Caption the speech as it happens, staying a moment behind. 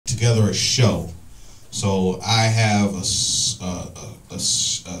together a show. So I have a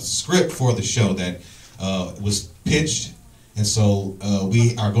script for the show that was pitched, and so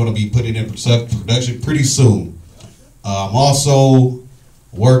we are going to be putting it in production pretty soon. I'm also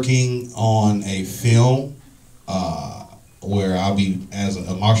working on a film where I'll be as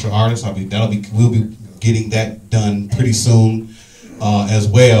a martial artist. We'll be getting that done pretty soon as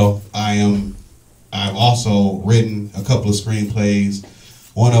well. I've also written a couple of screenplays.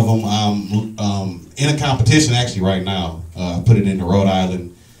 One of them I'm in a competition actually right now. Put it in the Rhode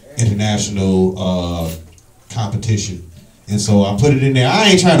Island International competition, and so I put it in there. I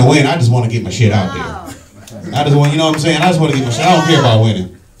ain't trying to win. I just want to get my shit out there. I just want, you know what I'm saying? I just want to get my shit. I don't care about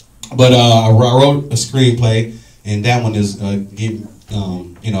winning. But I wrote a screenplay, and that one is you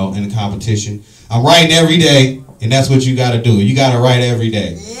know, in the competition. I'm writing every day, and that's what you got to do. You got to write every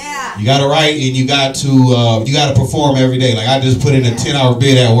day. Yeah. You got to write, and you got to perform every day. Like I just put in a 10-hour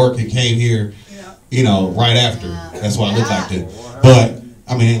bid at work and came here, you know, right after. That's why I look like that. But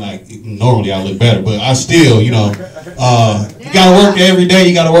I mean, like normally I look better, but I still, you know, you got to work every day.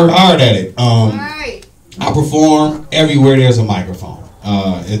 You got to work hard at it. I perform everywhere there's a microphone.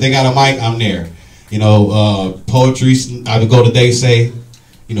 If they got a mic, I'm there. You know, poetry, I would go to They Say.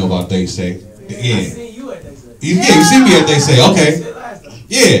 You know about They Say. Yeah. I see you at They Say. Yeah, you see me at They Say. Okay.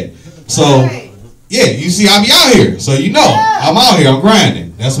 Yeah. So, yeah, you see I be out here. So you know, I'm out here, I'm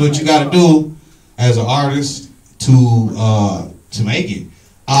grinding. That's what you got to do as an artist to make it.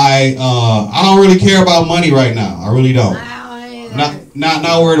 I don't really care about money right now. I really don't.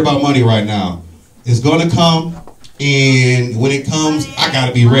 Not worried about money right now. It's gonna come, and when it comes, I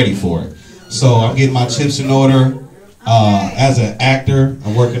gotta be ready for it. So I'm getting my chips in order. As an actor,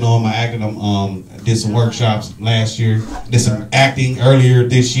 I'm working on my acting. I did some workshops last year. Did some acting earlier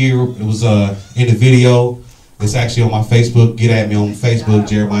this year. It was in the video. It's actually on my Facebook. Get at me on Facebook,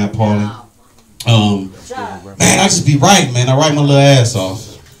 Jeremiah Pualing. Man, I just be writing, man. I write my little ass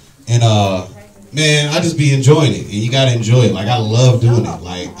off, and man, I just be enjoying it. And you gotta enjoy it. Like I love doing it.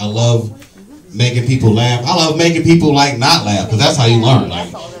 Like I love making people laugh. I love making people like not laugh, because that's how you learn.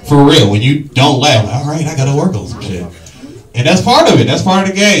 Like for real, when you don't laugh, like, all right, I gotta work on some shit. And that's part of it. That's part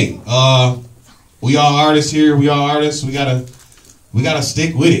of the game. We all artists here. We all artists. We gotta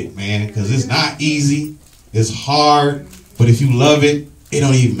stick with it, man, because it's not easy. It's hard, but if you love it, it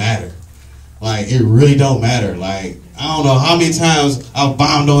don't even matter. Like it really don't matter. Like I don't know how many times I've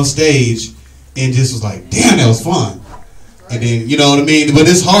bombed on stage and just was like, damn, that was fun. And then, you know what I mean? But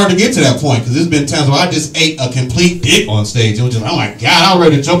it's hard to get to that point, because there's been times where I just ate a complete dick on stage. It was just, I'm like, God, I'm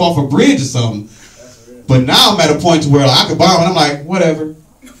ready to jump off a bridge or something. But now I'm at a point to where I could bomb, and I'm like, whatever.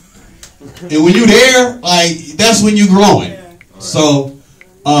 And when you're there, like, that's when you're growing. So,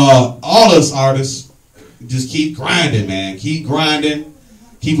 all us artists, just keep grinding, man. Keep grinding.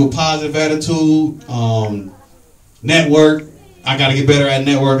 Keep a positive attitude. Network. I got to get better at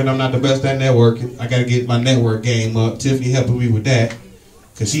networking. I'm not the best at networking. I got to get my network game up. Tiffany helping me with that,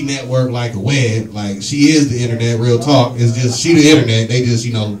 because she network like a web. Like, she is the internet, real talk. It's just, she the internet. They just,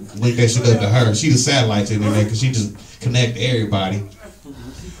 you know, link that shit up to her. She the satellite to the internet, because she just connect to everybody.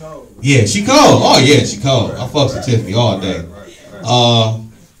 Yeah, she cold. Oh, yeah, she cold. I fucks with Tiffany all day.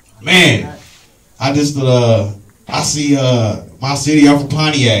 Man, I just, I see, my city, I'm from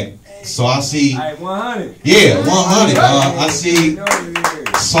Pontiac. So I see, 100. Yeah, 100. I see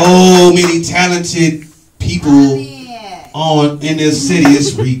so many talented people in this city.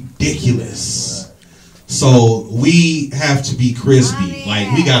 It's ridiculous. So we have to be crispy.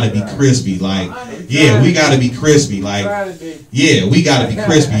 Like we gotta be crispy. Like yeah, we gotta be crispy. Like yeah, we gotta be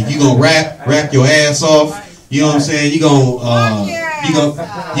crispy. You gonna rap your ass off. You know what I'm saying? You gonna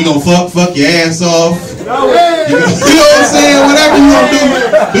fuck your ass off. You know what I'm saying? Whatever you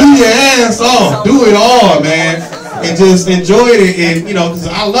gonna do your ass off. Do it all, man. And just enjoy it. And you know, because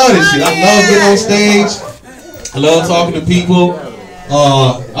I love this shit. I love getting on stage. I love talking to people.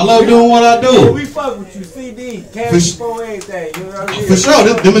 I love doing what I do. We fuck with you, CD, cash for everything. You know what I mean? For sure.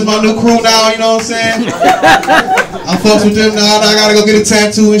 Them is my new crew now, you know what I'm saying? I fucks with them now. I gotta go get a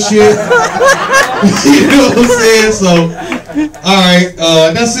tattoo and shit. You know what I'm saying? So, alright,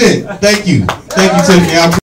 that's it. Thank you. Thank you, Tiffany.